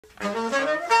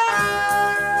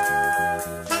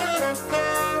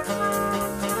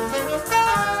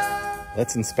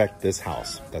Let's inspect this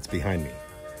house that's behind me.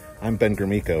 I'm Ben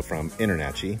Grimico from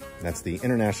InterNACHI. That's the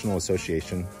International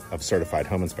Association of Certified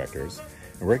Home Inspectors.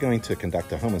 And we're going to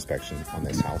conduct a home inspection on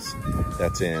this house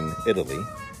that's in Italy.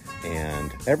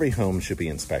 And every home should be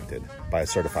inspected by a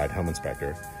certified home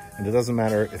inspector. And it doesn't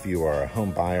matter if you are a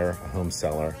home buyer, a home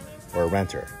seller, or a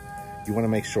renter. You want to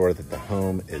make sure that the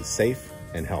home is safe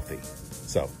and healthy.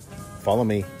 So follow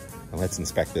me and let's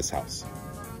inspect this house.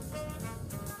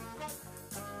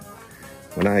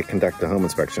 When I conduct a home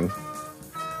inspection,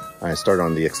 I start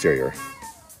on the exterior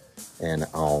and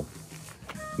I'll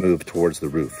move towards the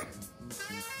roof.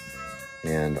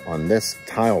 And on this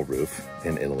tile roof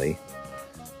in Italy,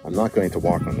 I'm not going to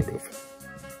walk on the roof.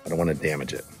 I don't want to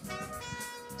damage it.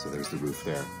 So there's the roof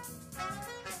there.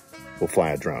 We'll fly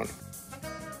a drone.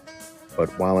 But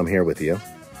while I'm here with you,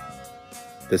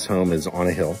 this home is on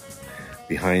a hill.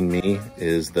 Behind me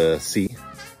is the sea,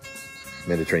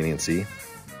 Mediterranean Sea.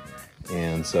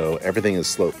 And so everything is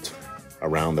sloped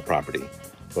around the property.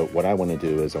 But what I want to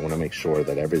do is I want to make sure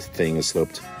that everything is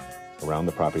sloped around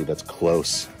the property that's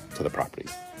close to the property,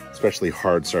 especially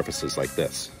hard surfaces like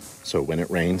this. So when it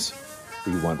rains,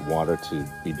 we want water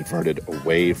to be diverted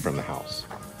away from the house.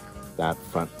 That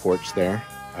front porch there,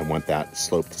 I want that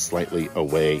sloped slightly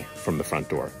away from the front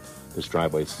door. This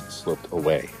driveway's sloped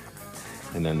away.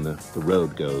 And then the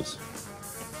road goes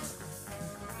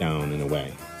down and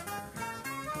away.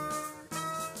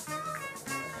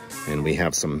 And we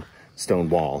have some stone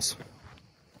walls,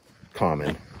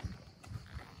 common,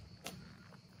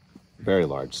 very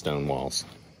large stone walls.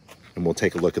 And we'll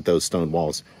take a look at those stone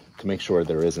walls to make sure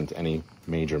there isn't any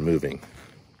major moving,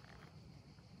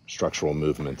 structural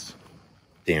movements,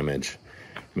 damage,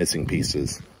 missing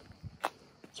pieces.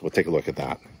 So we'll take a look at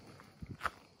that.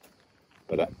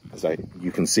 But as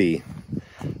you can see,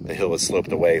 the hill is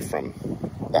sloped away from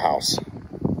the house.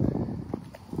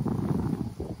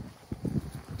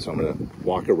 So I'm going to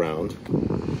walk around,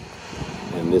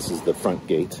 and this is the front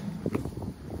gate.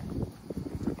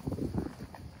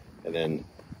 And then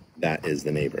that is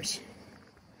the neighbors.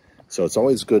 So it's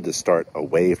always good to start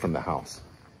away from the house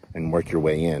and work your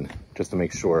way in, just to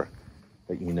make sure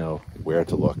that you know where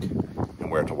to look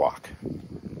and where to walk.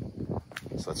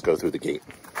 So let's go through the gate.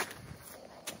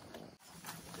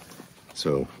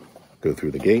 So go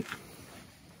through the gate,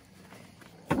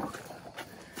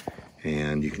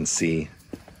 and you can see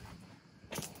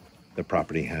the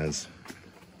property has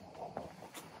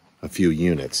a few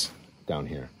units down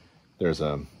here. There's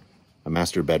a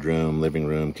master bedroom, living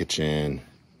room, kitchen,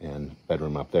 and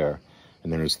bedroom up there.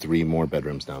 And then there's 3 more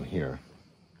bedrooms down here.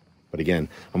 But again,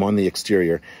 I'm on the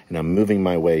exterior and I'm moving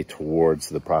my way towards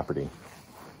the property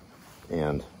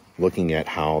and looking at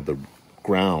how the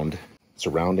ground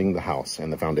surrounding the house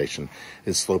and the foundation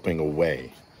is sloping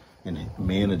away and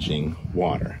managing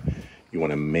water. You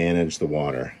want to manage the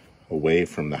water away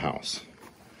from the house.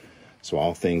 So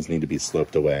all things need to be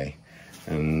sloped away.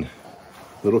 And a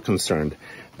little concerned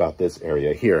about this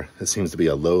area here. This seems to be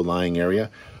a low-lying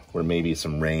area where maybe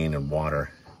some rain and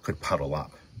water could puddle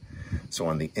up. So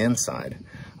on the inside,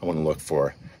 I want to look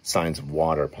for signs of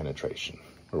water penetration,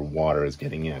 or water is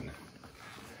getting in.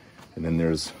 And then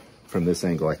there's, from this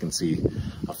angle, I can see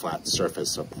a flat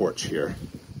surface, a porch here,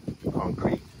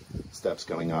 concrete steps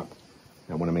going up.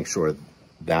 And I want to make sure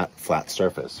that flat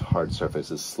surface, hard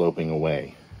surface, is sloping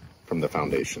away from the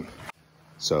foundation.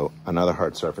 So another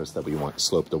hard surface that we want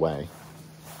sloped away.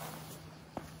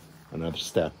 Another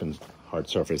step and hard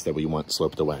surface that we want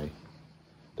sloped away.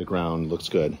 The ground looks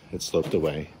good, it's sloped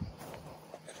away.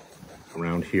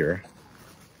 Around here,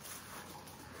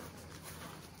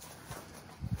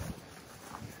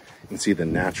 you can see the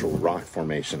natural rock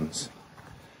formations.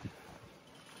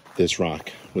 This rock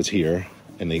was here,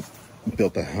 and they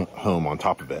built a home on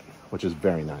top of it, which is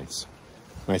very nice.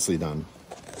 Nicely done.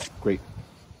 Great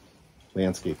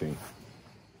landscaping.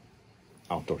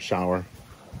 Outdoor shower.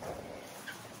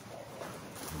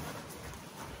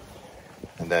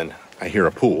 And then I hear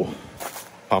a pool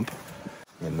pump.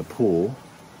 And the pool,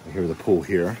 I hear the pool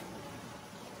here.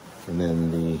 And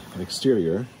then the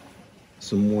exterior,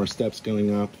 some more steps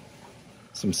going up,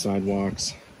 some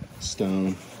sidewalks,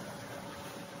 stone,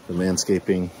 the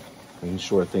landscaping, making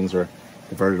sure things are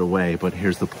diverted away, but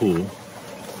here's the pool.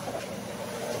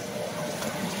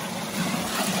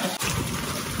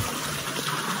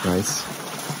 Nice.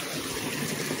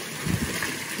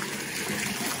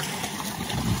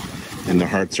 And the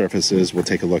hard surfaces, we'll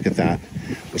take a look at that.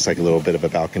 Looks like a little bit of a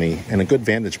balcony and a good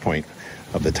vantage point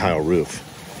of the tile roof.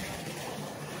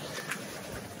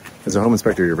 As a home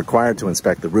inspector, you're required to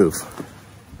inspect the roof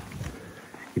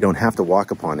You don't have to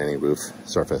walk upon any roof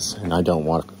surface, and I don't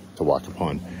want to walk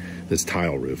upon this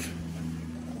tile roof.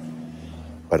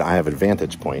 But I have a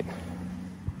vantage point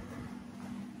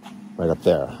right up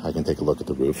there. I can take a look at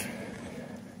the roof.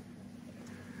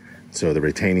 So the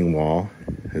retaining wall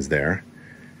is there.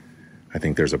 I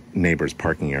think there's a neighbor's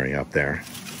parking area up there.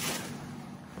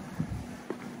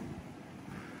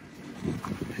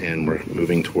 And we're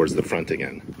moving towards the front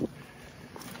again,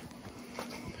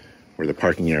 where the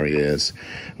parking area is.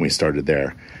 And we started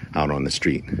there out on the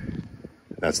street.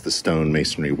 That's the stone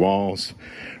masonry walls,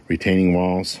 retaining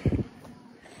walls.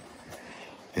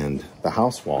 And the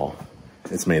house wall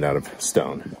is made out of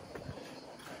stone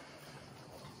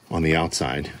on the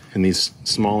outside. And these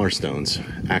smaller stones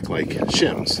act like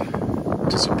shims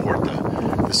to support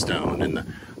the stone and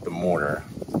the mortar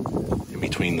in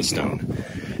between the stone.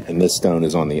 And this stone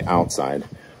is on the outside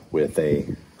with a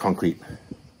concrete,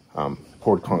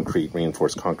 poured concrete,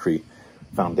 reinforced concrete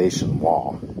foundation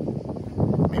wall.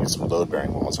 Maybe some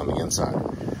load-bearing walls on the inside.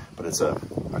 But it's a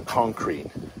concrete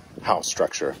house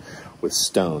structure with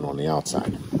stone on the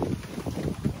outside.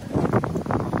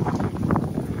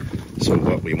 So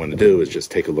what we want to do is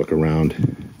just take a look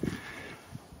around.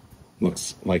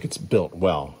 Looks like it's built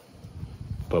well,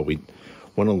 but we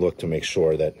want to look to make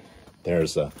sure that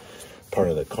there's a part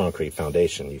of the concrete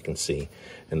foundation you can see,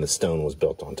 and the stone was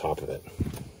built on top of it.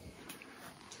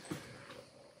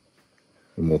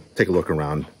 And we'll take a look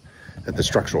around at the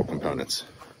structural components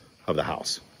of the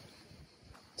house.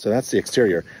 So that's the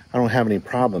exterior. I don't have any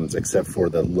problems except for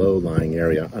the low-lying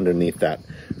area underneath that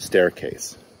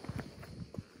staircase.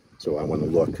 So I want to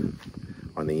look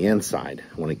on the inside.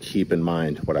 I want to keep in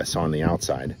mind what I saw on the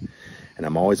outside. And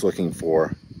I'm always looking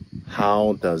for,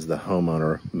 how does the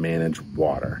homeowner manage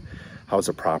water? How is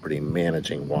a property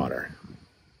managing water?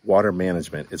 Water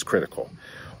management is critical.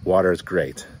 Water is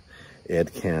great.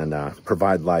 It can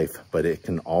provide life, but it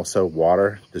can also,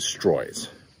 water destroys.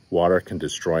 Water can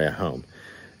destroy a home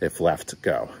if left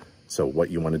go. So what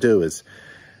you want to do is,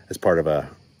 as part of a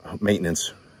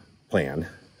maintenance plan,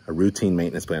 a routine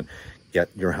maintenance plan, get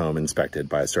your home inspected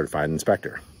by a certified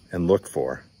inspector and look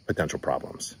for potential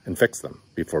problems and fix them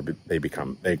before they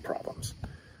become big problems.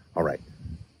 All right,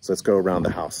 so let's go around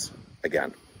the house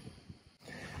again.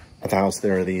 At the house,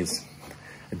 there are these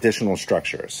additional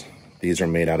structures. These are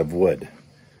made out of wood,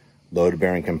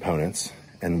 load-bearing components,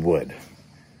 and wood.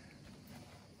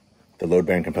 The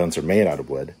load-bearing components are made out of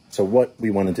wood. So what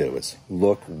we want to do is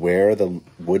look where the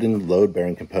wooden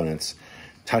load-bearing components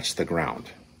touch the ground.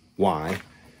 Why?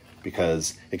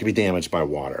 Because it can be damaged by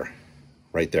water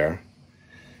right there.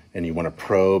 And you want to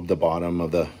probe the bottom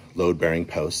of the load-bearing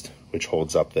post, which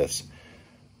holds up this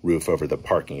roof over the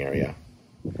parking area,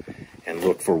 and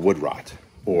look for wood rot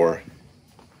or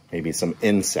maybe some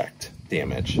insect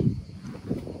damage.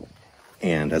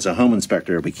 And as a home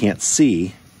inspector, we can't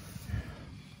see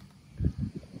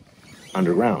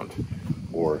underground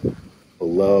or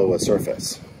below a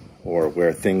surface or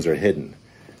where things are hidden,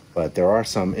 but there are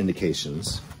some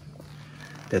indications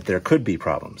that there could be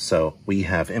problems. So we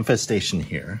have infestation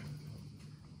here,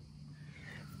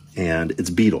 and it's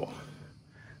beetle.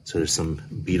 So there's some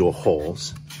beetle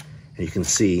holes, and you can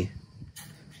see,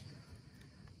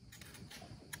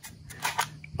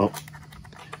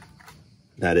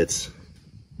 that it's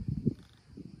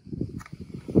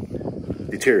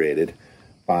deteriorated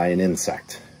by an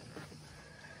insect.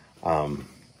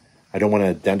 I don't want to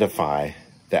identify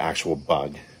the actual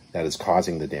bug that is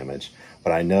causing the damage,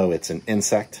 but I know it's an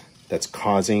insect that's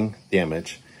causing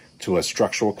damage to a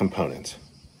structural component.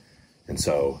 And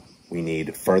so we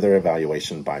need further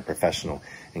evaluation by a professional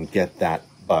and get that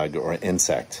bug or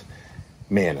insect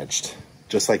managed.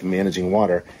 Just like managing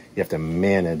water, you have to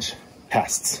manage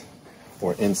pests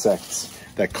or insects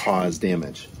that cause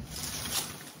damage.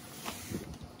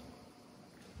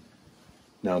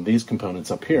 Now these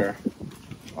components up here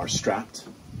are strapped,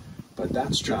 but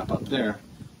that strap up there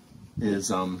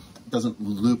is doesn't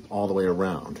loop all the way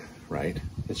around, right?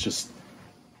 It's just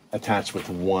attached with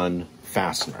one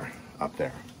fastener up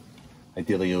there.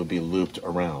 Ideally, it would be looped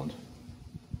around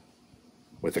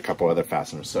with a couple other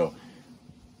fasteners. So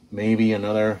maybe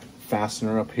another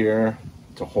fastener up here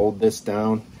to hold this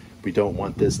down. We don't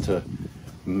want this to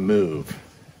move.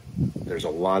 There's a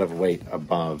lot of weight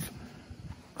above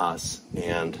us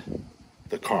and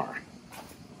the car.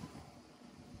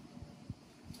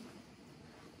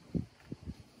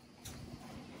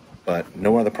 But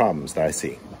no other problems that I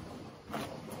see.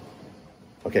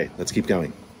 Okay, let's keep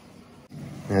going.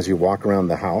 As you walk around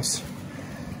the house,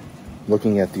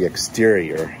 looking at the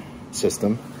exterior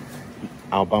system,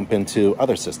 I'll bump into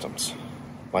other systems,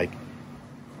 like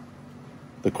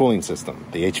the cooling system,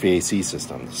 the HVAC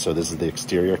system. So this is the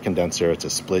exterior condenser. It's a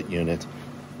split unit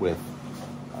with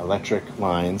electric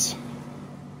lines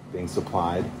being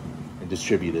supplied and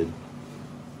distributed.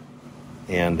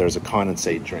 And there's a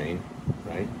condensate drain,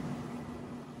 right?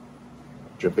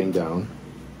 Dripping down.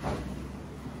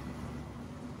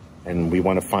 And we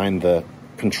want to find the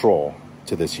control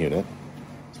to this unit.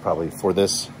 It's probably for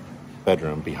this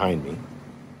bedroom behind me.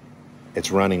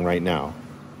 It's running right now,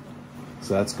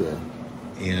 so that's good.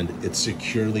 And it's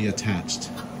securely attached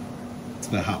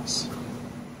to the house.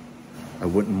 I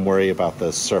wouldn't worry about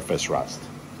the surface rust.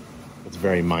 It's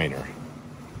very minor.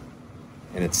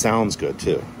 And it sounds good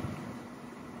too.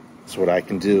 So what I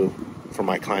can do for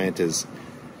my client is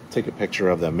take a picture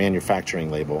of the manufacturing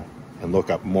label and look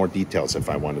up more details if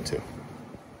I wanted to.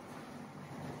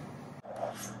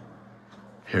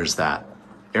 Here's that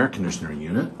air conditioner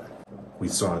unit. We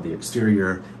saw the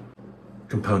exterior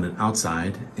component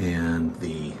outside and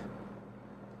the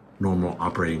normal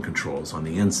operating controls on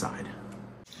the inside.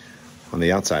 On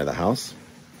the outside of the house,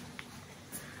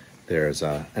 there's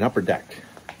an upper deck,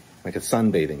 like a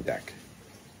sunbathing deck.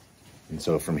 And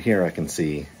so from here I can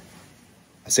see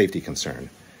a safety concern.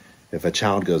 If a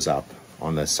child goes up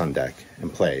on the sun deck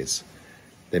and plays,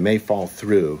 they may fall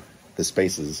through the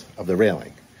spaces of the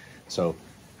railing. So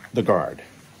the guard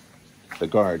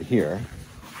here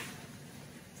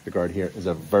is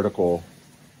a vertical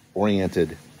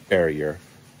oriented barrier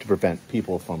to prevent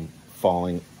people from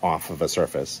falling off of a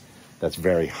surface that's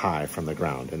very high from the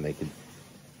ground, and they could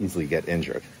easily get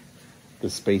injured. The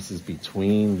spaces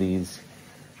between these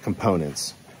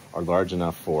components are large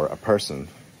enough for a person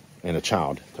and a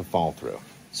child to fall through.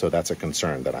 So that's a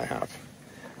concern that I have.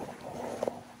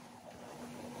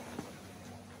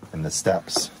 And the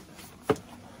steps.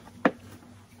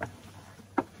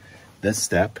 This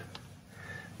step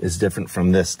is different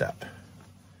from this step.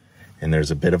 And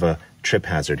there's a bit of a trip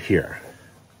hazard here,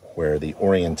 where the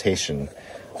orientation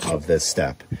of this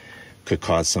step could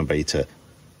cause somebody to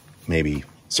maybe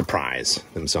surprise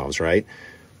themselves, right?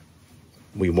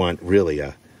 We want really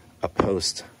a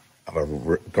post of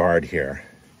a guard here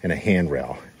and a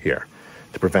handrail here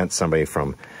to prevent somebody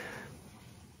from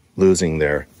losing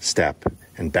their step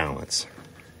and balance.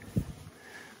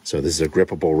 So this is a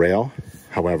grippable rail.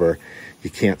 However, you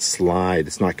can't slide,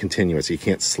 it's not continuous. You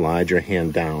can't slide your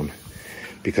hand down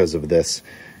because of this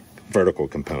vertical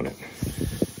component.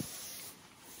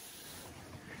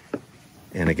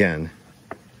 And again,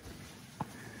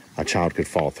 a child could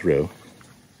fall through.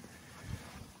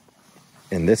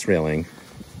 And this railing,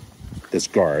 this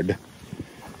guard,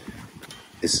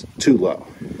 is too low.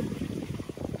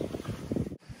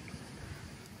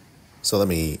 So let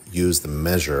me use the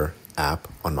measure app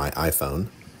on my iPhone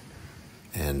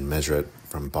and measure it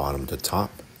from bottom to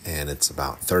top, and it's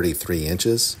about 33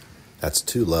 inches. That's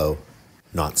too low,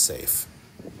 not safe.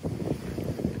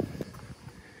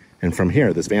 And from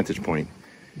here, this vantage point,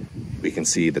 we can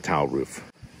see the tile roof.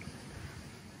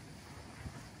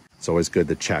 It's always good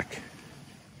to check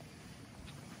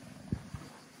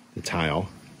the tile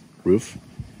roof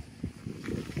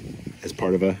as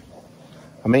part of a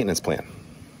maintenance plan.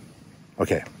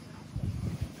 Okay,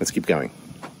 let's keep going.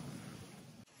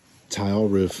 Tile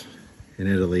roof in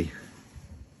Italy,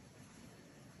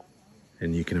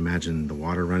 and you can imagine the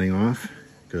water running off,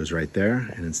 goes right there,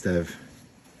 and instead of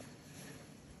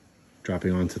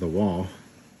dropping onto the wall,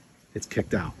 it's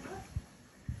kicked out.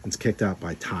 It's kicked out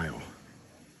by tile,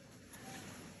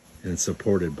 and it's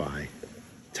supported by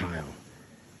tile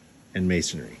and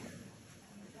masonry.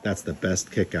 That's the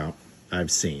best kick out I've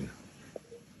seen.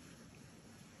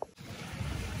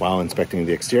 While inspecting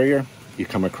the exterior, you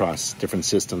come across different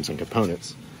systems and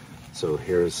components. So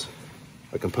here's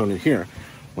a component here.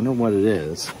 Wonder what it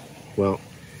is. Well,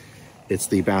 it's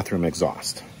the bathroom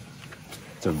exhaust.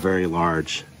 It's a very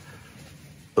large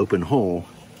open hole.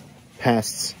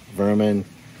 Pests, vermin,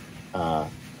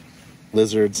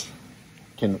 lizards,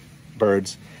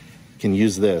 birds can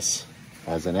use this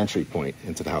as an entry point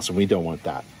into the house, and we don't want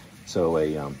that. So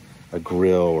a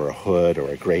grill or a hood or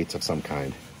a grate of some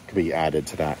kind could be added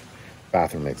to that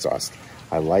bathroom exhaust.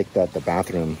 I like that the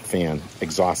bathroom fan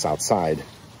exhausts outside,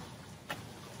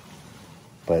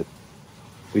 but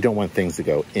we don't want things to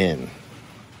go in.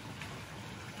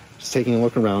 Just taking a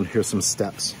look around, here's some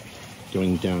steps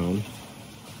going down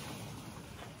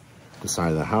the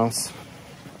side of the house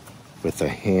with a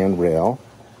handrail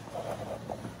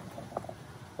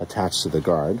attached to the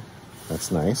guard.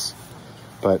 That's nice.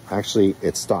 But actually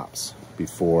it stops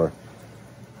before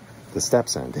the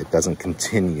steps end. It doesn't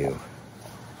continue.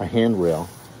 A handrail,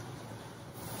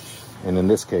 and in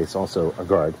this case also a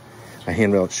guard, a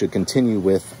handrail should continue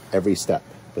with every step,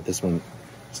 but this one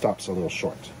stops a little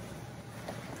short.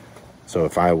 So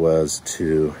if I was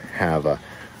to have a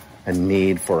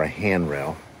need for a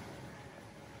handrail,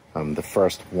 the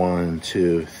first 1,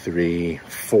 2, 3,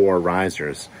 4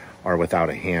 risers are without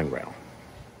a handrail.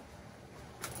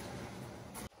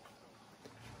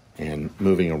 And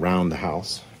moving around the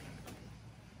house,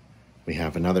 we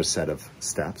have another set of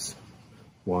steps.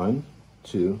 1,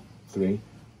 2, 3,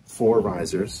 4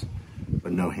 risers,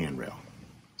 but no handrail.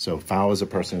 So if I was a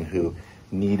person who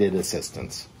needed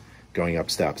assistance going up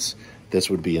steps, this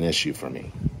would be an issue for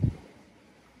me.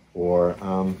 Or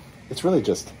it's really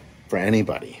just for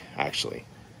anybody, actually.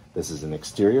 This is an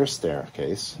exterior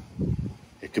staircase.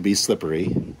 It could be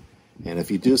slippery, and if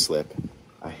you do slip,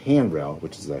 a handrail,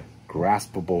 which is a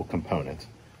graspable component,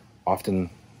 often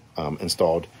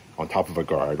installed on top of a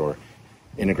guard or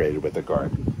integrated with a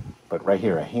guard. But right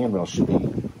here, a handrail should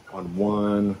be on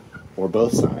one or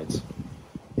both sides.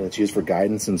 And it's used for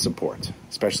guidance and support,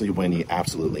 especially when you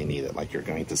absolutely need it, like you're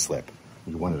going to slip.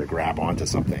 You wanted to grab onto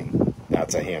something,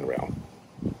 that's a handrail.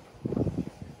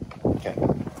 Okay,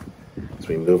 as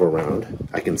we move around,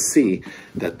 I can see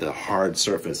that the hard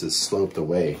surface is sloped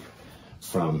away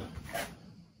from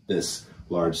this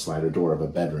large slider door of a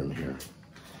bedroom here.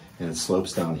 And it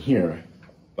slopes down here,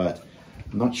 but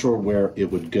I'm not sure where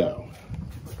it would go.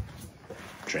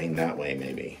 Drain that way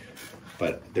maybe.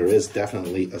 But there is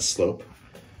definitely a slope,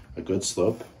 a good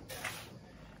slope.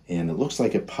 And it looks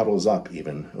like it puddles up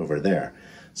even over there.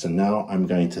 So now I'm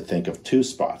going to think of 2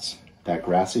 spots. That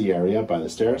grassy area by the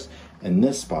stairs and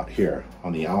this spot here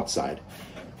on the outside.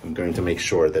 I'm going to make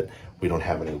sure that we don't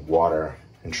have any water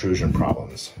intrusion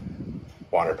problems,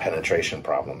 water penetration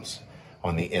problems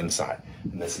on the inside.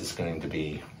 And this is going to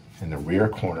be in the rear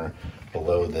corner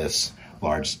below this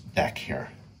large deck here.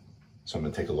 So I'm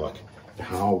going to take a look at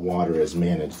how water is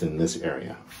managed in this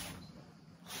area.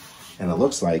 And it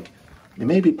looks like it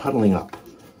may be puddling up.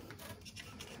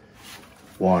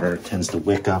 Water tends to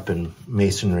wick up in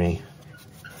masonry.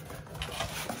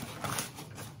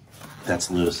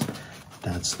 That's loose.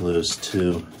 That's loose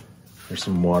too. There's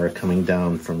some water coming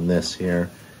down from this here.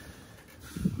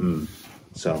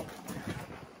 So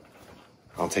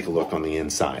I'll take a look on the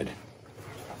inside.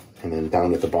 And then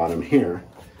down at the bottom here,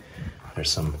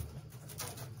 there's some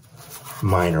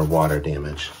minor water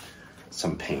damage.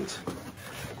 Some paint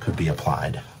could be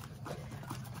applied.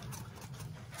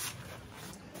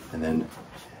 And then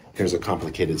here's a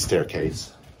complicated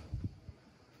staircase.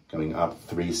 Going up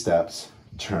 3 steps,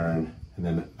 turn, and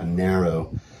then a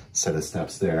narrow set of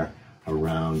steps there,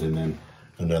 around, and then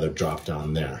another drop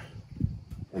down there.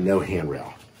 And no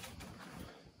handrail.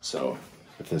 So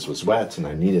if this was wet and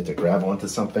I needed to grab onto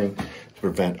something to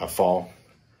prevent a fall,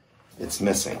 it's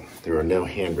missing. There are no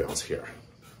handrails here.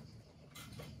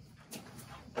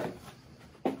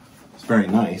 It's very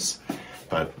nice,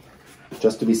 but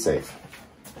just to be safe.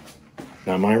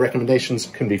 Now, my recommendations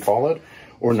can be followed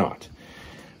or not.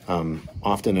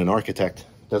 Often an architect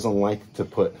doesn't like to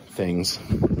put things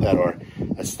that are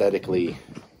aesthetically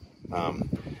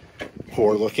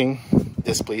poor looking,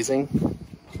 displeasing.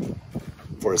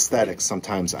 For aesthetics,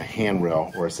 sometimes a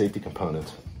handrail or a safety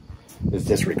component is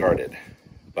disregarded.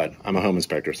 But I'm a home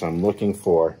inspector, so I'm looking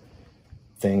for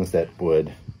things that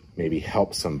would maybe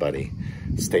help somebody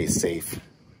stay safe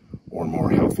or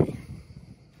more healthy.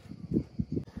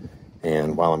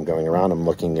 And while I'm going around, I'm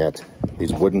looking at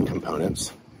these wooden components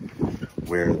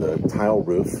where the tile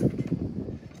roof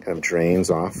kind of drains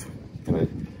off,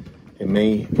 and it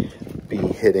may be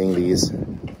hitting these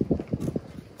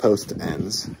post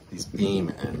ends, these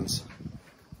beam ends,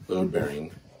 load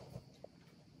bearing.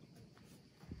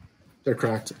 They're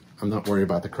cracked. I'm not worried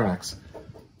about the cracks.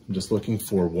 I'm just looking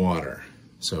for water.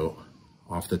 So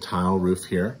off the tile roof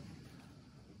here,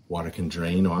 water can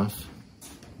drain off.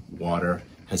 Water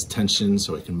has tension,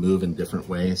 so it can move in different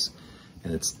ways,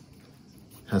 and it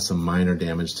has some minor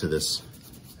damage to this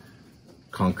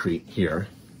concrete here.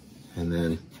 And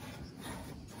then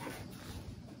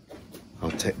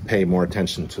I'll pay more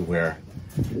attention to where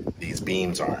these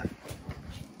beams are.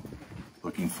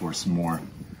 Looking for some more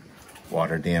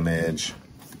water damage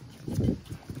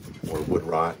or wood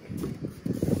rot.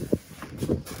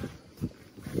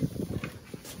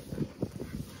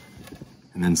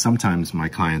 And then sometimes my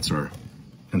clients are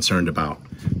concerned about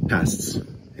pests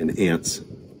and ants.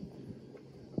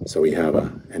 So we have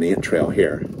an ant trail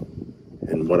here.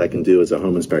 And what I can do as a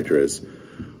home inspector is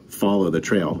follow the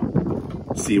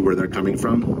trail, see where they're coming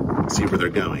from, see where they're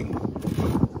going.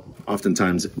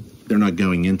 Oftentimes they're not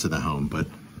going into the home, but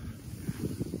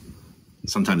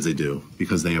sometimes they do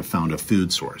because they have found a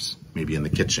food source, maybe in the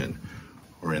kitchen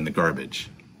or in the garbage.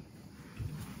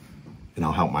 And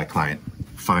I'll help my client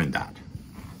find that.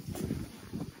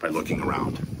 by looking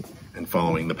around and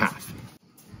following the path.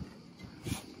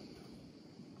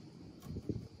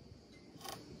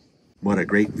 What a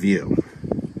great view.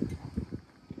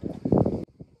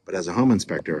 But as a home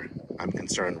inspector, I'm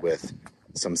concerned with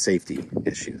some safety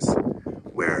issues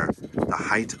where the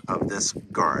height of this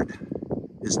guard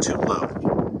is too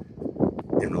low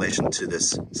in relation to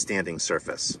this standing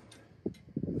surface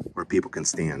where people can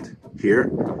stand here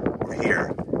or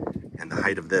here, and the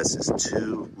height of this is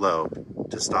too low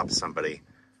to stop somebody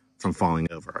from falling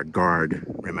over. A guard,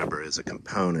 remember, is a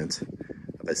component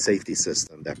of a safety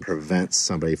system that prevents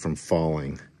somebody from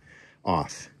falling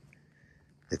off.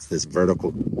 It's this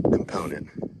vertical component,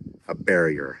 a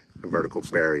barrier, a vertical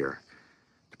barrier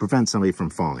to prevent somebody from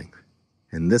falling.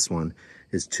 And this one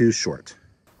is too short.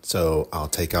 So I'll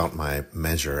take out my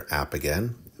measure app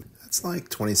again. It's like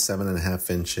 27.5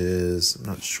 inches. I'm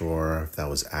not sure if that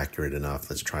was accurate enough.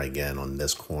 Let's try again on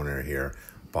this corner here,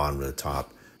 bottom to the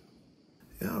top.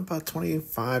 Yeah, about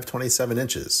 25, 27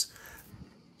 inches.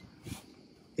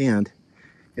 And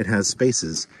it has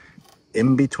spaces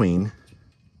in between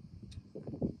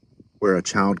where a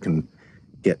child can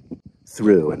get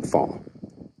through and fall.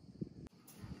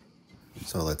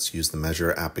 So let's use the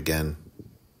measure app again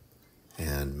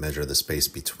and measure the space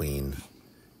between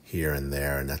here and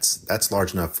there, and that's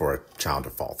large enough for a child to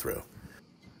fall through.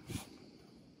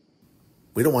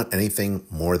 We don't want anything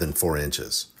more than 4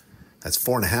 inches. That's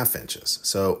 4.5 inches.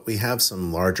 So we have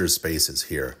some larger spaces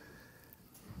here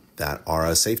that are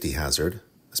a safety hazard,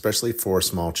 especially for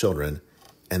small children,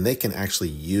 and they can actually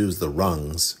use the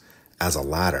rungs as a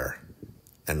ladder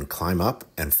and climb up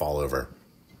and fall over.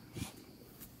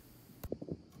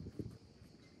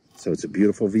 So it's a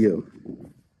beautiful view,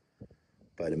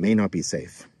 but it may not be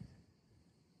safe.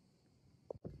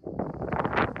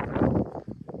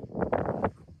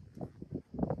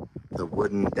 The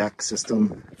wooden deck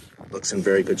system looks in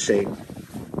very good shape.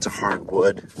 It's a hard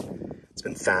wood. It's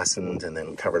been fastened and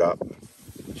then covered up,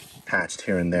 patched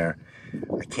here and there.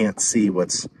 I can't see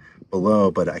what's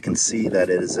below, but I can see that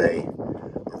it is a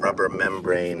rubber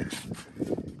membrane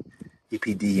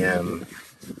EPDM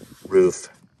roof,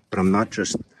 but I'm not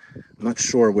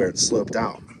sure where it sloped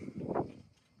out.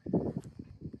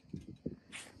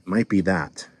 Might be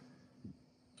that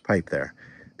pipe there.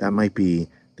 That might be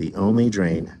the only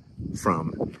drain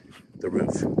from the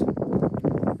roof.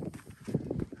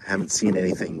 I haven't seen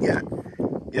anything yet.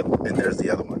 Yep, and there's the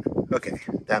other one. Okay,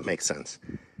 that makes sense.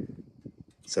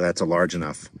 So that's a large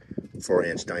enough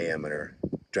 4-inch diameter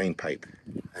drain pipe.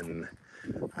 And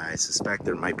I suspect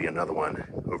there might be another one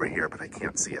over here, but I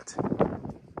can't see it.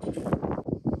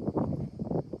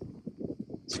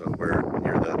 So we're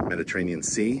near the Mediterranean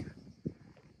Sea.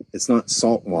 It's not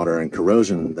salt water and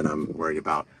corrosion that I'm worried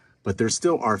about, but there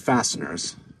still are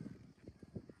fasteners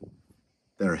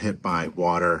that are hit by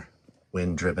water,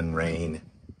 wind-driven rain,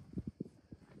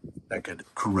 that could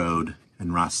corrode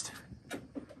and rust.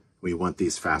 We want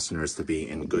these fasteners to be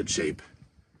in good shape.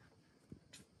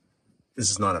 This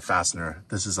is not a fastener,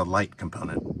 this is a light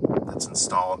component that's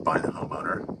installed by the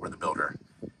homeowner or the builder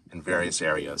in various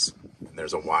areas. And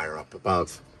there's a wire up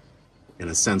above and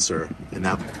a sensor, and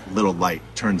that little light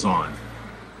turns on.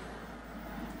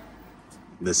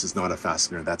 This is not a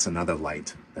fastener, that's another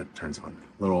light that turns on.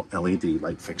 Little LED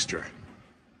light fixture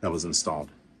that was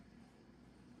installed.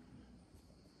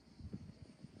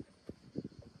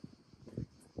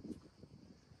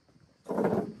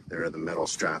 There are the metal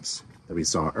straps that we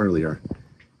saw earlier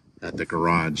at the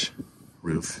garage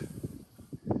roof.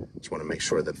 Just want to make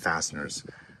sure that fasteners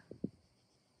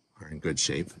are in good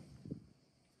shape.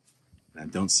 And I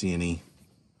don't see any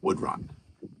wood rot,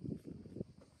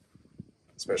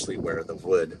 especially where the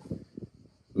wood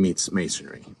meets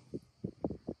masonry.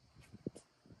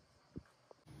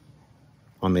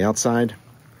 On the outside,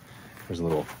 there's a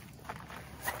little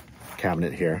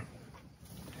cabinet here,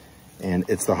 and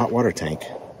it's the hot water tank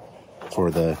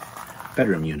for the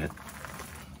bedroom unit.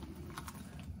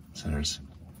 So there's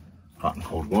hot and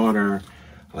cold water,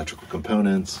 electrical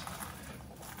components.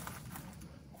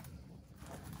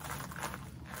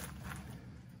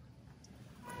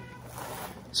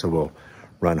 So we'll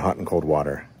run hot and cold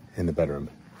water in the bedroom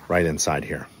right inside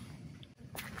here.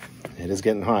 It is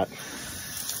getting hot.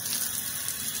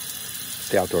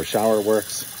 The outdoor shower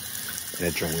works and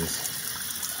it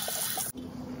drains.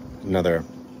 Another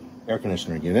air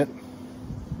conditioner unit.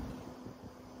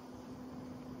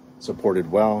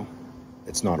 Supported well.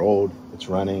 It's not old, it's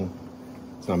running.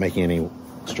 It's not making any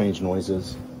strange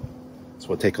noises. So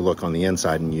we'll take a look on the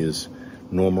inside and use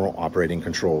normal operating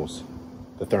controls,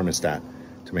 the thermostat,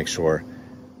 to make sure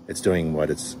it's doing what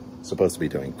it's supposed to be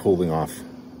doing, cooling off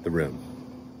the room.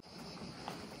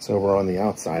 So we're on the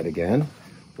outside again,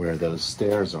 where those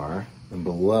stairs are, and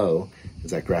below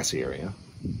is that grassy area.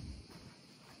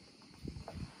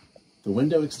 The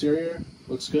window exterior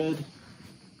looks good.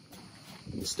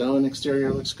 The stone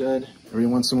exterior looks good. Every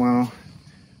once in a while,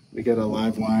 we get a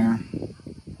live wire.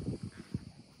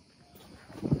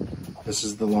 This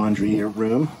is the laundry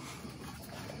room.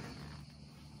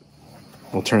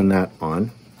 We'll turn that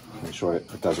on. Make sure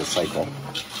it does a cycle.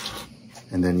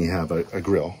 And then you have a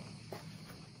grill.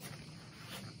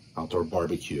 Outdoor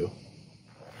barbecue,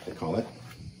 they call it.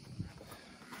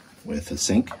 With a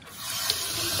sink.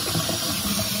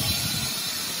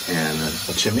 And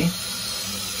a chimney.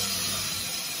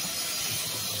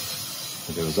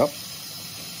 It goes up.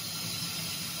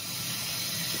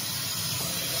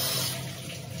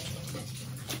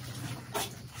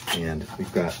 And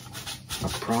we've got a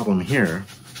problem here.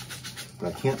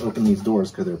 But I can't open these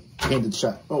doors because they're painted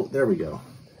shut. Oh, there we go.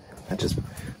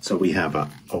 So we have a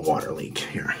water leak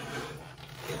here.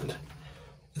 And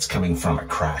it's coming from a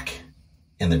crack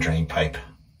in the drain pipe.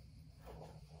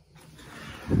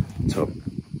 So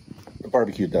the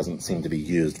barbecue doesn't seem to be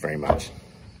used very much.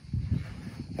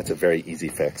 That's a very easy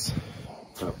fix.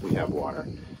 So we have water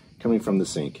coming from the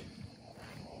sink.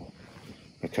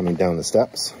 We're coming down the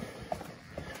steps,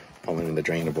 following the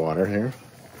drain of water here.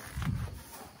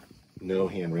 No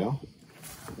handrail.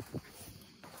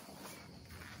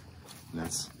 And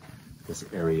that's this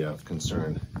area of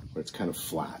concern where it's kind of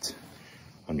flat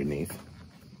underneath.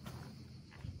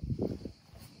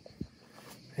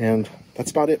 And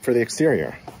that's about it for the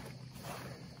exterior.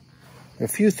 A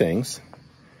few things.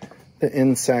 The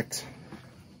insect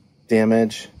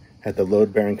damage at the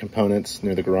load-bearing components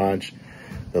near the garage,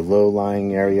 the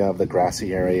low-lying area of the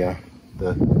grassy area,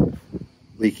 the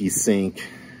leaky sink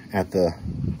at the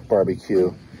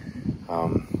barbecue,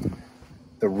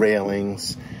 the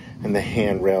railings and the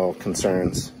handrail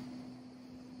concerns,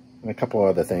 and a couple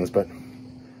other things, but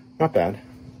not bad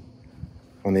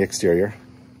on the exterior.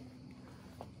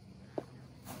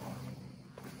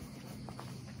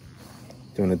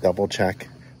 Doing a double check,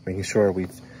 making sure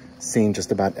we've seen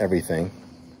just about everything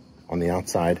on the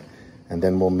outside, and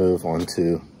then we'll move on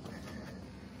to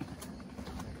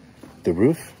the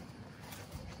roof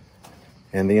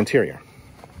and the interior.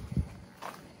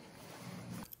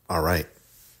 All right,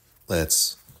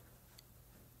 let's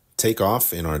take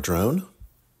off in our drone.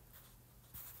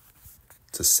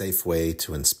 It's a safe way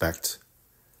to inspect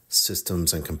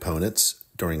systems and components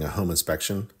during a home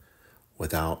inspection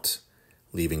without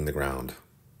leaving the ground.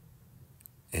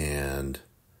 And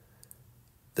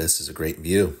this is a great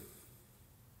view.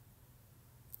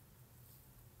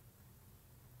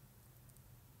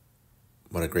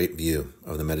 What a great view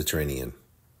of the Mediterranean.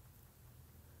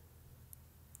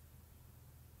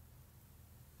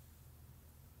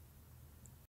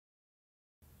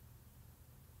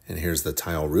 And here's the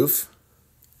tile roof.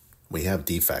 We have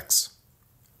defects,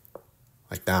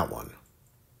 like that one,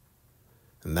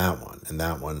 and that one, and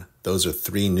that one. Those are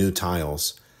 3 new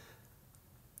tiles,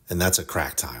 and that's a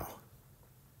cracked tile.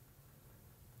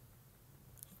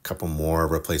 A couple more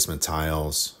replacement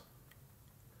tiles.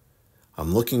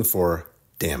 I'm looking for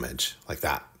damage like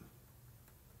that.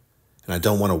 And I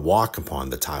don't want to walk upon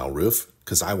the tile roof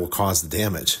because I will cause the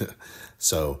damage.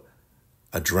 So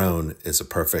a drone is a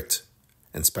perfect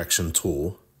inspection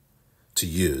tool to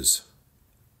use.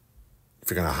 If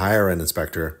you're going to hire an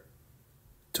inspector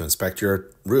to inspect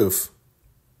your roof,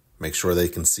 make sure they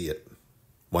can see it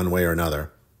one way or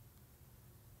another.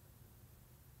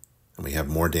 And we have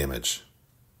more damage.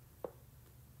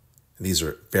 These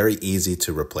are very easy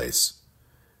to replace.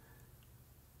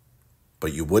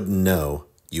 But you wouldn't know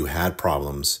you had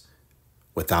problems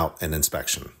without an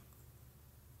inspection.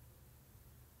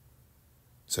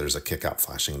 So there's a kick-out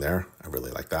flashing there. I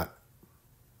really like that.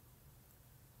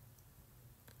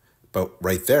 But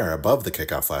right there, above the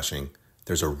kick-out flashing,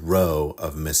 there's a row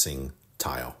of missing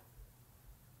tile.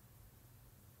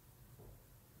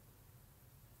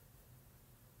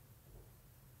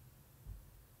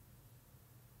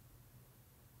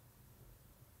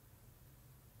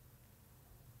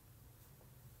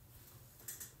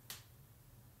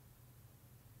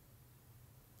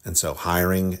 And so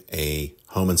hiring a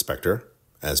home inspector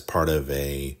as part of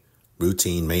a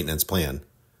routine maintenance plan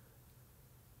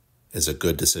is a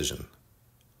good decision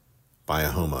by a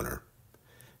homeowner.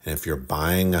 And if you're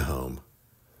buying a home,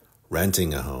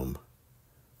 renting a home,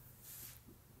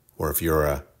 or if you're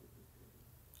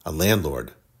a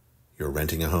landlord, you're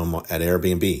renting a home at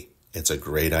Airbnb, it's a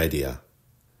great idea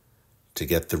to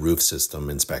get the roof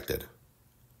system inspected,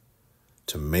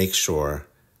 to make sure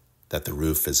that the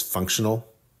roof is functional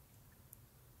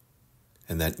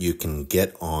and that you can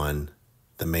get on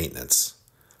the maintenance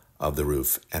of the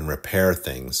roof and repair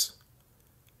things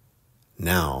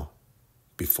now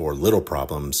before little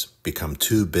problems become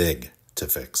too big to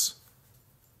fix.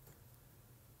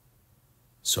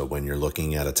 So when you're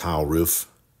looking at a tile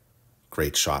roof,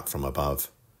 great shot from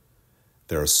above,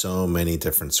 there are so many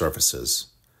different surfaces,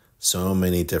 so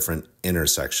many different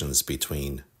intersections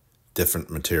between different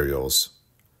materials.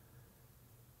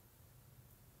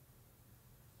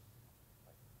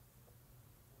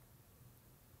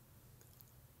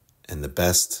 And the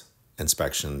best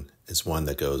inspection is one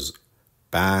that goes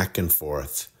back and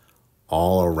forth,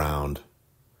 all around,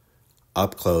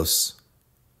 up close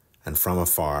and from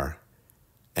afar,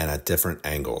 and at different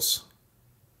angles.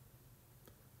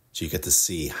 So you get to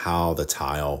see how the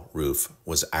tile roof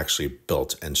was actually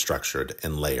built and structured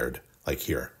and layered, like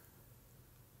here.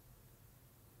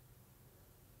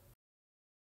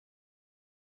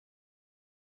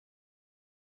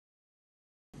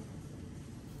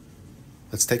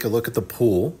 Let's take a look at the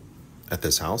pool at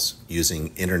this house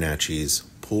using InterNACHI's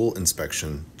pool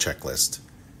inspection checklist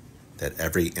that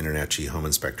every InterNACHI home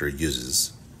inspector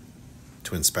uses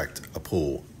to inspect a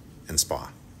pool and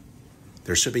spa.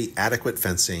 There should be adequate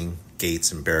fencing,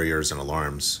 gates and barriers and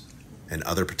alarms, and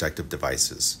other protective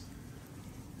devices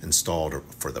installed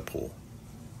for the pool.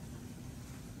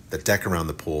 The deck around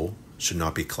the pool should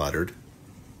not be cluttered.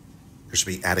 There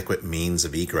should be adequate means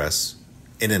of egress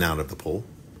in and out of the pool,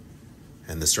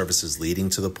 and the surfaces leading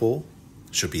to the pool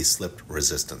should be slip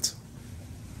resistant.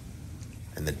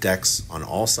 And the decks on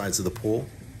all sides of the pool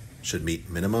should meet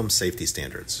minimum safety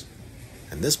standards.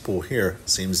 And this pool here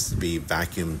seems to be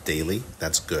vacuumed daily.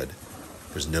 That's good.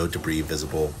 There's no debris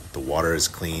visible. The water is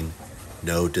clean.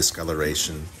 No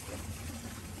discoloration.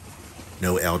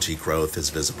 No algae growth is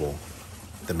visible.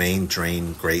 The main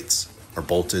drain grates are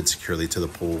bolted securely to the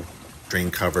pool.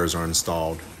 Drain covers are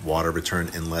installed. Water return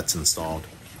inlets installed.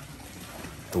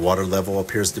 The water level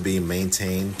appears to be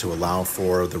maintained to allow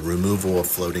for the removal of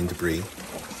floating debris.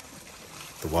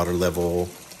 The water level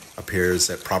appears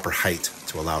at proper height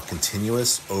to allow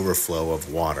continuous overflow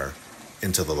of water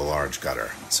into the large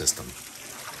gutter system.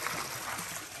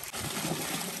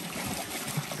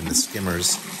 And the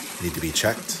skimmers need to be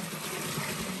checked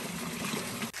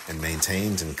and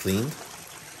maintained and cleaned.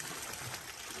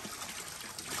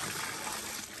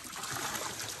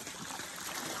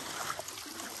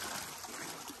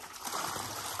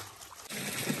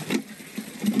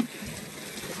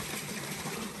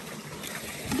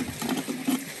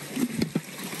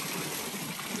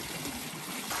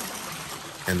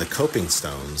 And the coping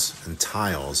stones and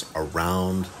tiles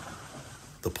around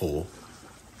the pool,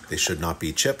 they should not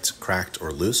be chipped, cracked,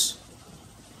 or loose.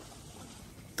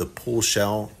 The pool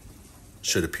shell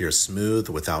should appear smooth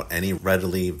without any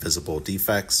readily visible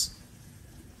defects.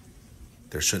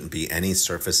 There shouldn't be any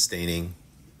surface staining.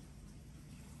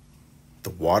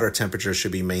 The water temperature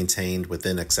should be maintained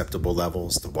within acceptable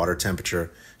levels. The water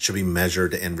temperature should be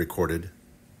measured and recorded.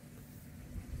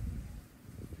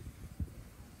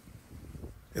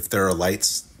 If there are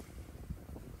lights,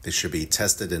 they should be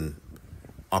tested and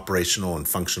operational and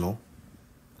functional.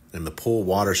 And the pool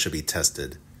water should be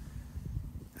tested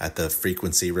at the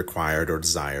frequency required or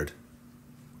desired.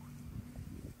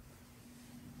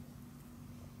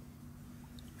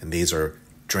 And these are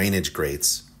drainage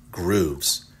grates,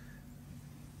 grooves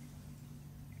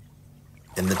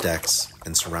in the decks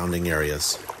and surrounding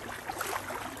areas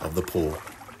of the pool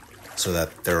so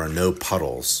that there are no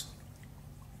puddles.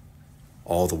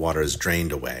 All the water is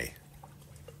drained away.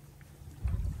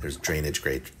 There's drainage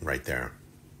grate right there.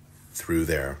 Through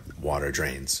there, water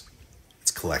drains.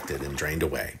 It's collected and drained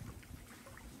away.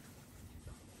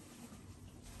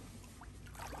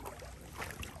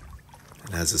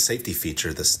 And as a safety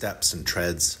feature, the steps and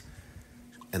treads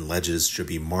and ledges should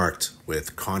be marked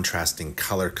with contrasting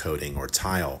color coding or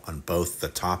tile on both the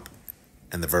top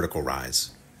and the vertical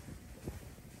rise.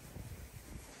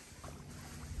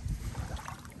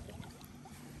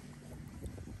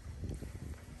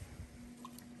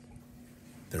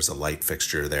 There's a light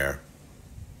fixture there.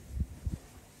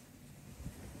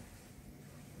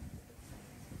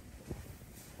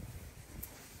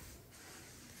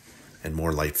 And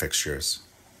more light fixtures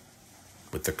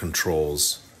with the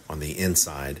controls on the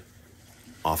inside,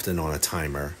 often on a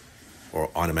timer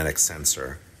or automatic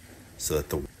sensor, so that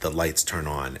the lights turn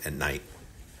on at night.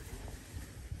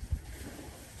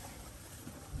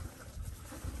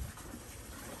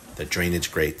 The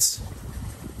drainage grates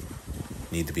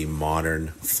need to be modern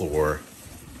floor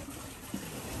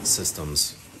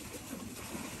systems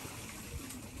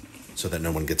so that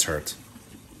no one gets hurt.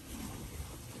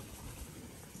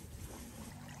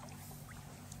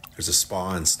 There's a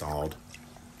spa installed.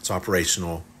 It's It's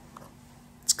operational,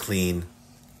 it's clean,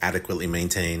 adequately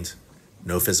maintained,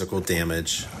 no physical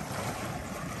damage.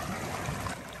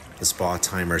 The spa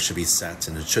timer should be set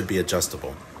and it should be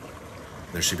adjustable.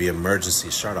 There should be an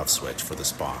emergency shut-off switch for the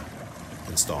spa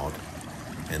installed,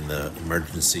 and the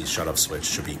emergency shut-off switch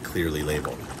should be clearly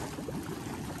labeled.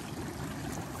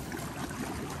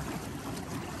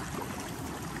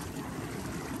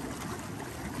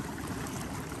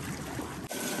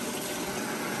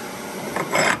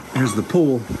 Here's the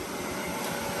pool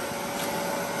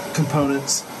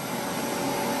components.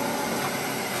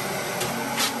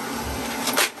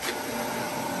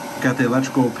 Got the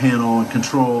electrical panel and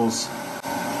controls.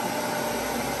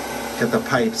 Got the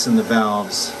pipes and the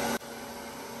valves.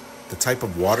 The type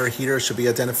of water heater should be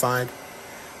identified.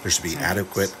 There should be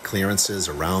adequate clearances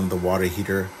around the water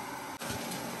heater.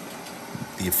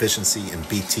 The efficiency and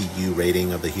BTU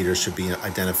rating of the heater should be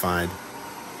identified.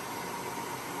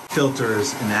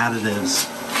 Filters and additives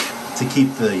to keep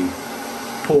the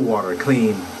pool water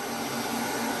clean.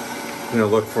 We're gonna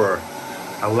look for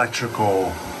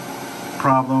electrical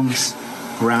problems,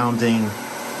 grounding,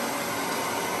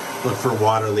 look for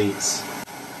water leaks.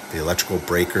 The electrical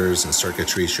breakers and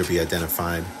circuitry should be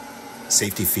identified.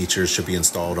 Safety features should be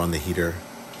installed on the heater,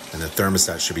 and the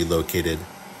thermostat should be located.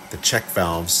 The check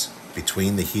valves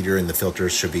between the heater and the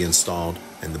filters should be installed,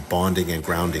 and the bonding and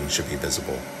grounding should be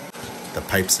visible. The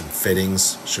pipes and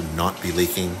fittings should not be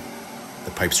leaking.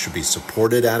 The pipes should be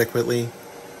supported adequately,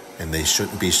 and they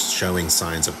shouldn't be showing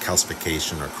signs of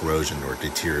calcification or corrosion or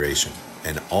deterioration.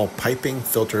 And all piping,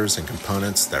 filters, and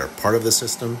components that are part of the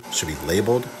system should be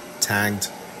labeled, tagged,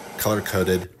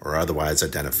 color-coded, or otherwise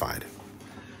identified.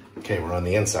 Okay, we're on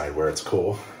the inside where it's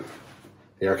cool.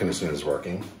 The air conditioner is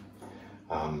working.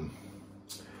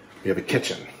 We have a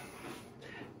kitchen,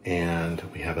 and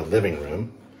we have a living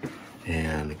room,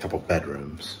 and a couple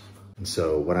bedrooms. And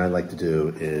so what I like to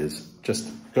do is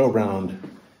just go around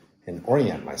and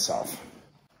orient myself,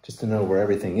 just to know where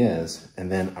everything is,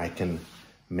 and then I can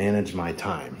manage my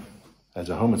time. As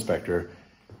a home inspector,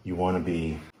 you want to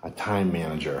be a time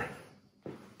manager.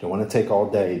 You don't want to take all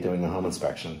day doing a home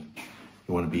inspection.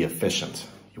 You want to be efficient.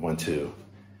 You want to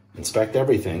inspect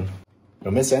everything,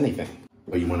 don't miss anything,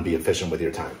 but you want to be efficient with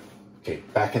your time. Okay,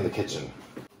 back in the kitchen.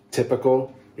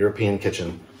 Typical European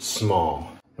kitchen, small.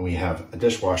 And we have a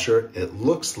dishwasher. It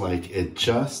looks like it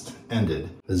just ended.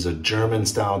 This is a German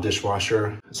style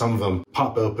dishwasher. Some of them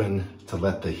pop open to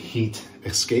let the heat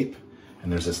escape.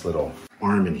 And there's this little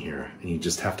arm in here, and you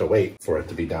just have to wait for it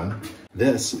to be done.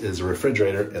 This is a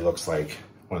refrigerator. It looks like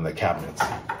one of the cabinets.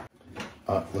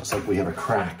 Looks like we have a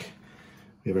crack.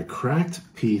 We have a cracked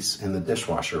piece in the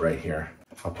dishwasher right here.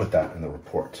 I'll put that in the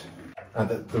report.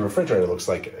 The refrigerator looks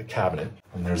like a cabinet,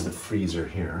 and there's the freezer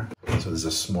here. So there's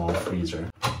a small freezer.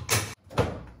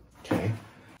 Okay,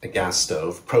 a gas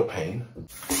stove, propane,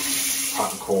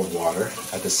 hot and cold water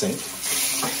at the sink,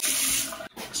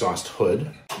 exhaust hood,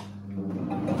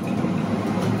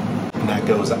 and that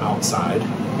goes outside,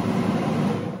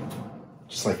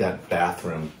 just like that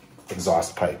bathroom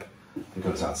exhaust pipe that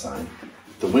goes outside.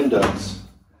 The windows,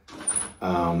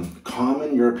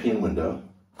 common European window,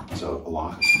 so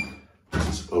locked.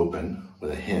 This is open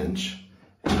with a hinge,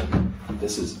 and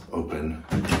this is open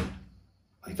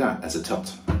like that as a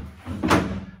tilt.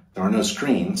 There are no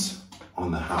screens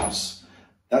on the house.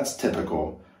 That's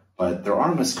typical, but there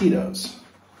are mosquitoes,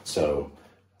 so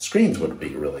screens would be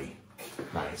really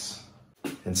nice.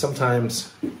 And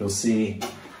sometimes you'll see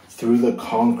through the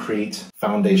concrete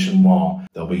foundation wall,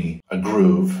 there'll be a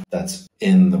groove that's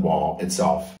in the wall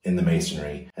itself, in the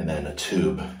masonry, and then a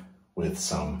tube with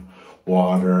some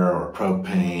water or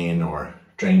propane or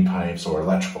drain pipes or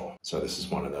electrical. So this is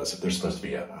one of those. There's supposed to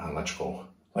be an electrical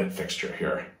light fixture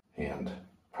here and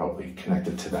probably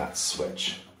connected to that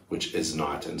switch, which is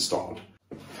not installed.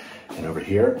 And over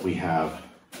here we have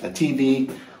a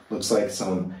TV, looks like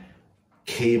some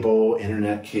cable,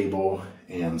 internet cable,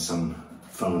 and some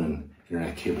phone and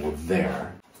internet cable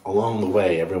there. Along the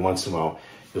way, every once in a while,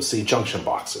 you'll see junction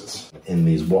boxes in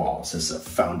these walls. This is a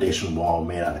foundation wall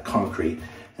made out of concrete,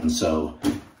 and so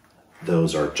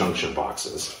those are junction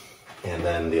boxes. And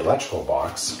then the electrical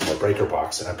box, or breaker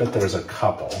box, I bet there's a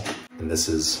couple. And this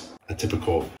is a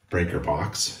typical breaker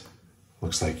box.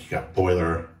 Looks like you got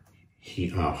boiler,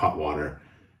 heat, hot water,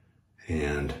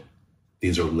 and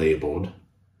these are labeled.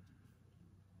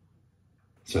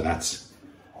 So that's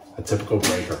a typical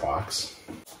breaker box.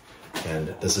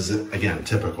 And this is, again,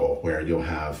 typical, where you'll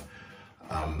have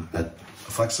a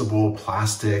flexible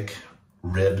plastic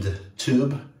ribbed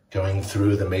tube going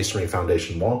through the masonry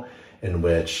foundation wall, in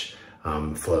which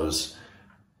flows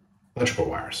electrical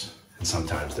wires, and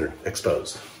sometimes they're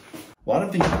exposed. A lot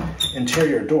of the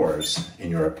interior doors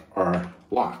in Europe are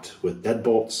locked with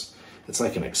deadbolts. It's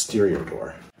like an exterior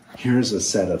door. Here's a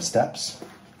set of steps.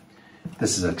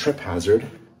 This is a trip hazard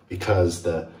because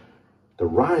the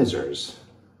risers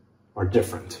are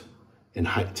different in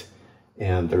height,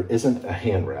 and there isn't a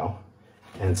handrail,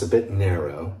 and it's a bit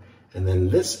narrow. And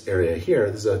then this area here,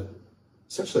 there's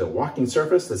essentially a walking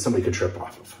surface that somebody could trip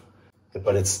off of.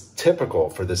 But it's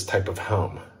typical for this type of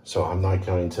home, so I'm not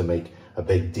going to make a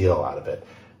big deal out of it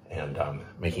and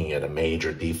making it a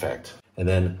major defect. And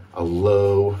then a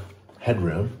low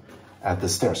headroom at the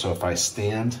stair. So if I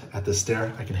stand at the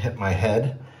stair, I can hit my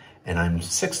head, and I'm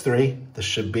 6'3". This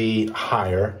should be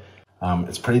higher.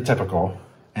 It's pretty typical,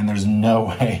 and there's no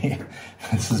way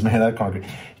this is made out of concrete.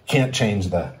 Can't change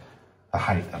the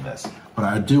height of this, but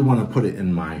I do want to put it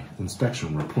in my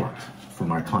inspection report for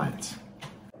my clients.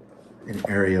 An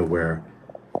area where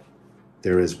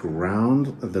there is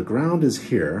ground. The ground is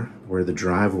here where the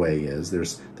driveway is.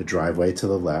 There's the driveway to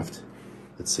the left.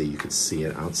 Let's see, you can see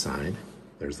it outside.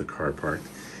 There's the car parked.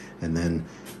 And then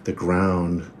the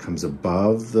ground comes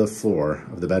above the floor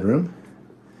of the bedroom.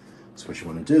 So what you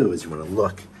want to do is you want to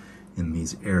look in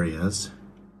these areas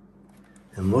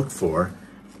and look for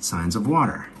signs of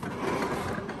water.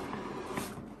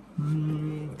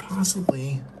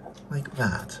 Possibly like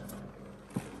that.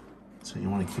 So you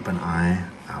want to keep an eye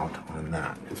out on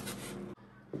that.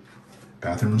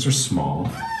 Bathrooms are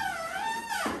small.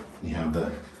 You have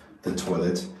the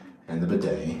toilet and the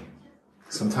bidet.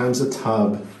 Sometimes a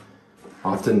tub,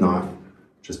 often not,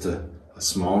 just a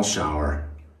small shower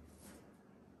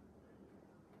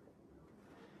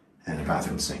and a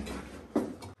bathroom sink.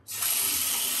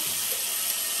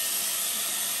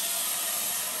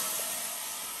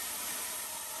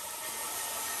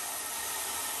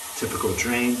 Typical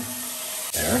drain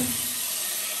there.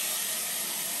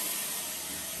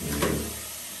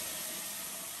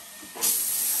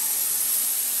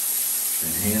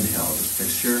 And handheld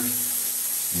fixture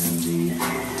and the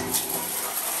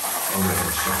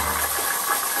overhead shower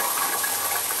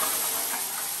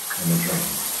and the drain.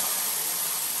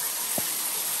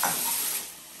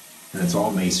 And it's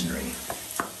all masonry.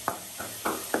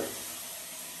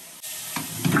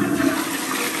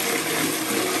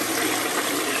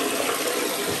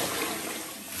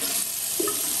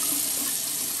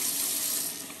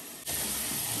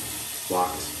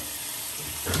 Locked,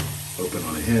 open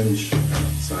on a hinge,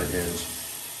 side hinge,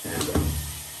 and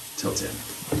tilt in.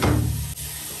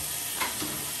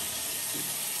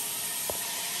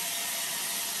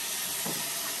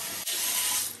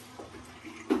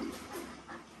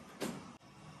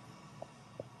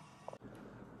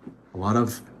 A lot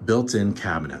of built-in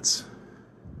cabinets.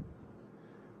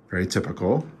 Very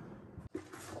typical.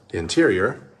 The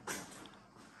interior,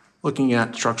 looking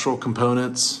at structural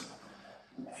components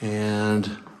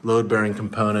and load-bearing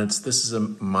components. This is a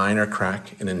minor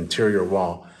crack in an interior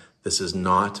wall. This is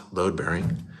not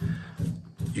load-bearing.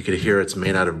 You can hear it's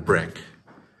made out of brick,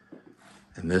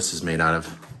 and this is made out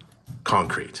of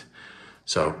concrete.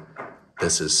 So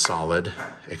this is solid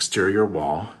exterior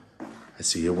wall. I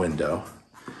see a window.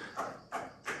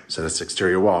 So that's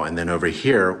exterior wall. And then over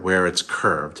here, where it's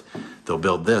curved, they'll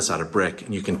build this out of brick,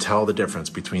 and you can tell the difference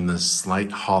between the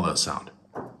slight hollow sound.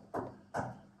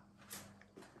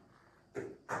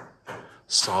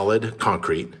 Solid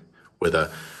concrete with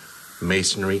a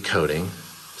masonry coating,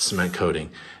 cement coating,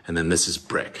 and then this is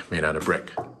brick, made out of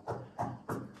brick.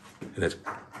 And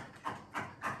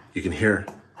you can hear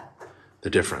the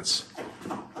difference.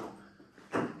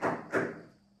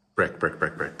 Brick, brick,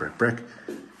 brick, brick, brick, brick,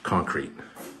 concrete.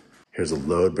 Here's a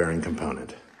load-bearing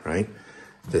component, right?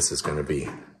 This is going to be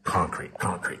concrete,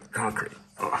 concrete, concrete.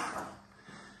 Oh.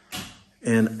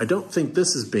 And I don't think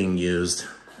this is being used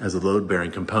as a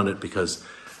load-bearing component because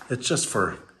it's just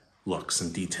for looks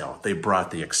and detail. They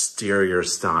brought the exterior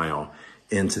style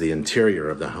into the interior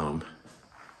of the home.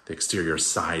 The exterior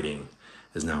siding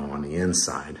is now on the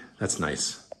inside. That's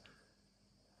nice.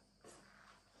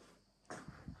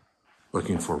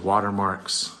 Looking for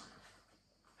watermarks,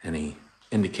 any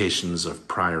indications of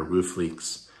prior roof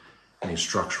leaks, any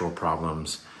structural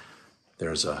problems.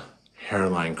 There's a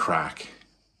hairline crack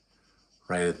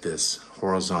right at this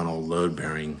horizontal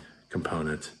load-bearing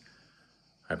component.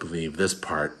 I believe this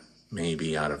part may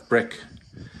be out of brick.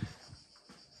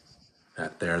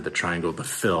 That there, the triangle, the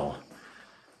fill,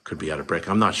 could be out of brick.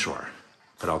 I'm not sure,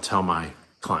 but I'll tell my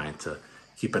client to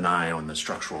keep an eye on the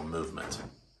structural movement.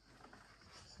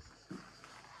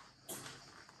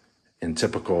 In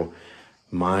typical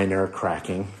minor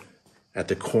cracking at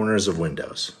the corners of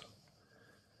windows.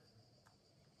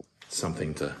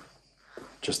 Something to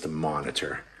just to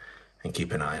monitor and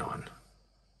keep an eye on.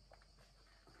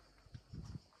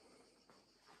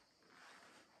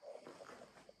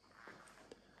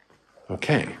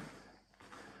 Okay,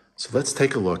 so let's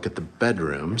take a look at the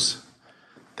bedrooms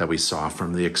that we saw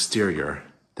from the exterior.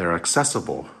 They're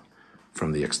accessible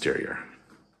from the exterior.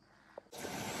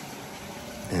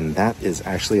 And that is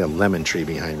actually a lemon tree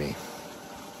behind me.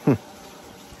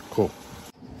 Cool.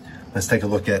 Let's take a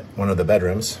look at one of the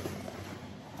bedrooms.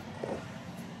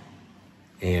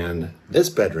 And this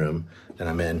bedroom that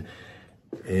I'm in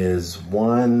is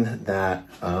one that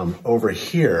over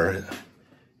here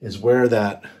is where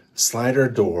that slider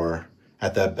door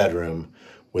at that bedroom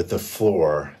with the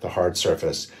floor, the hard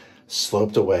surface,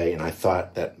 sloped away, and I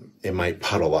thought that it might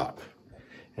puddle up.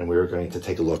 And we were going to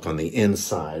take a look on the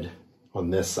inside, on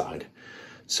this side.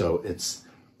 So it's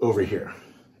over here.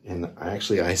 And I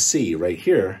see right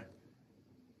here,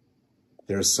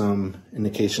 there's some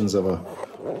indications of a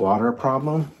water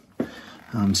problem.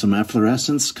 Some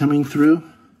efflorescence coming through.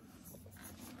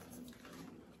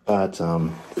 But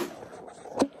I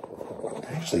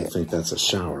actually think that's a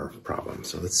shower problem.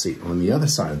 So let's see, on the other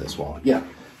side of this wall, yeah,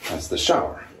 that's the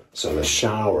shower. So the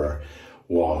shower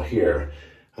wall here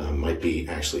might be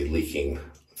actually leaking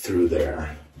through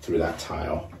there, through that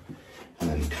tile, and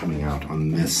then coming out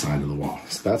on this side of the wall.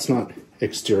 So that's not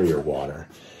exterior water,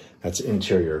 that's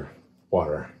interior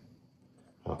water,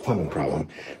 plumbing problem.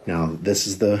 Now this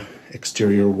is the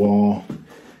exterior wall,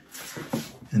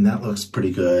 and that looks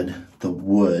pretty good. The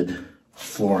wood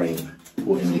flooring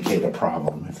will indicate a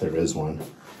problem if there is one.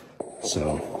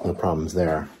 So no problems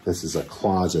there. This is a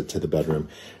closet to the bedroom,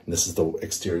 and this is the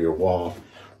exterior wall.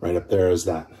 Right up there is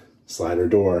that slider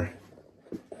door.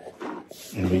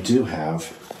 And we do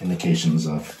have indications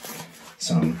of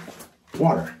some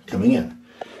water coming in.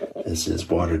 This is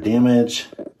water damage.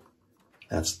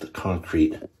 That's the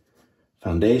concrete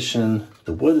foundation.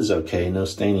 The wood is okay, no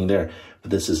staining there,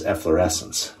 but this is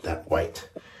efflorescence, that white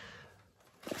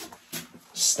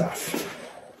stuff.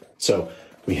 So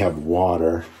we have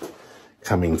water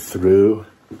coming through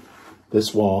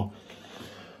this wall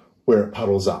where it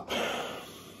puddles up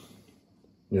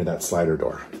near that slider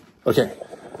door. Okay,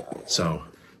 so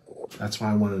that's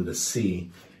why I wanted to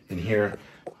see in here.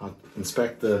 I'll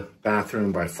inspect the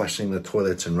bathroom by flushing the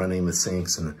toilets and running the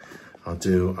sinks, and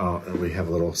we have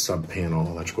a little sub panel,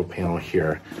 electrical panel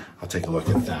here. I'll take a look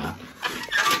at that.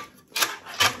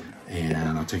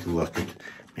 And I'll take a look at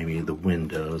maybe the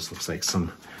windows. Looks like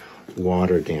some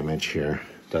water damage here,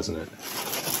 doesn't it?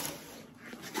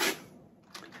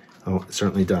 Oh, it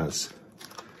certainly does.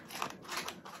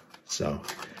 So,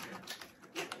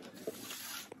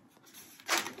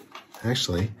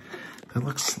 actually, that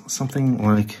looks something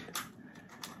like,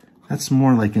 that's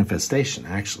more like infestation,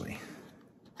 actually.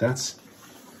 That's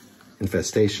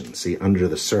infestation, see, under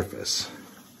the surface.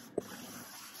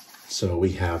 So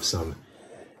we have some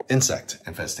insect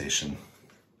infestation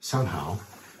somehow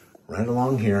right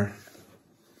along here.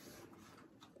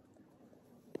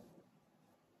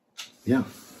 Yeah,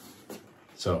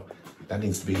 so that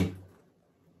needs to be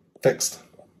fixed.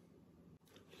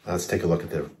 Let's take a look at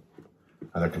the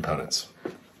other components.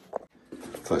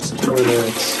 Flush the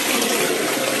toilets.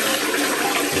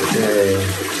 Okay.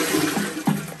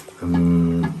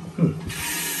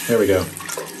 There we go.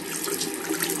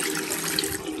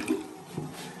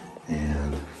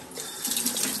 And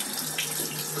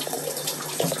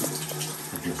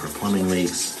looking for plumbing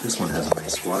leaks. This one has a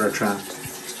nice water trap.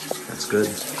 That's good.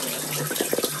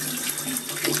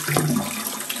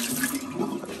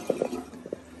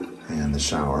 And the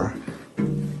shower.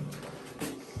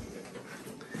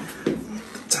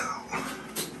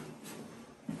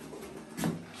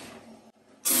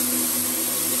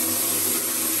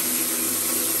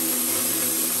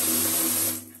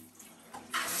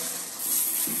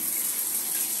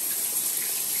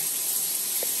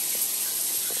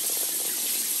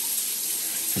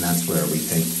 And that's where we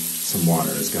think some water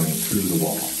is going through the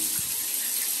wall.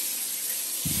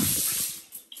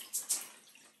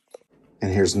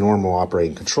 And here's normal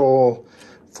operating control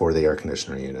for the air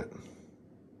conditioner unit.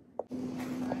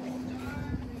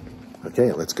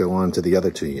 Okay, let's go on to the other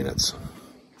two units.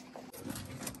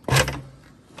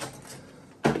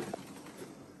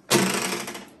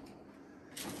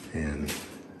 And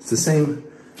it's the same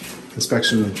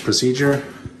inspection procedure.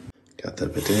 Got the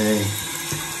bidet.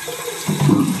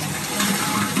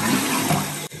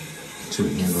 Two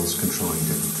handles controlling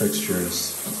different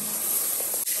fixtures.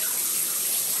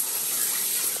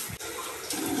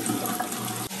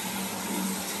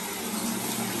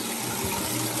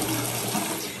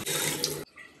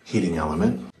 Heating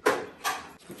element.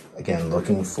 Again,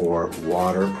 looking for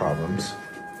water problems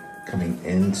coming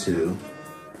into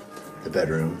the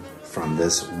bedroom from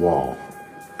this wall.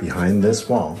 Behind this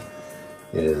wall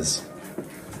is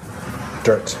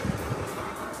dirt.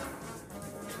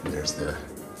 And there's the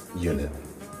unit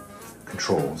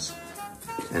controls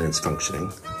and it's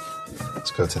functioning.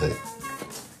 Let's go to the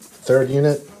third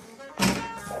unit.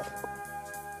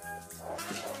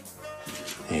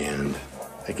 And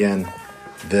again,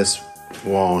 this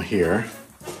wall here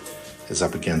is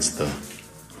up against the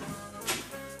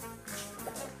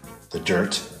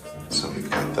dirt. So we've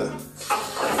got the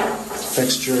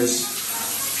fixtures.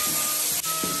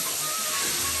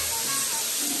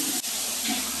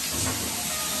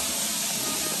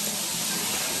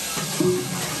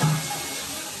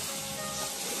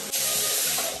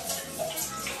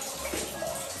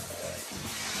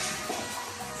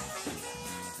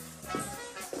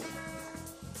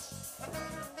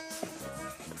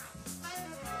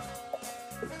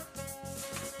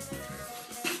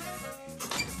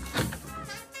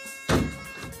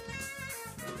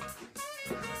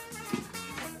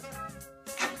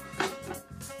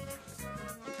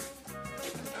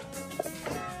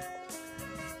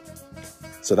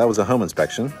 So that was a home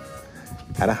inspection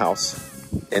at a house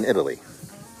in Italy.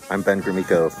 I'm Ben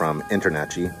Grimico from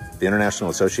InterNACHI, the International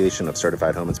Association of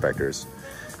Certified Home Inspectors.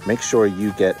 Make sure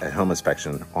you get a home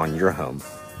inspection on your home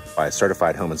by a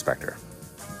certified home inspector.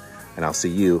 And I'll see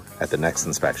you at the next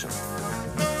inspection.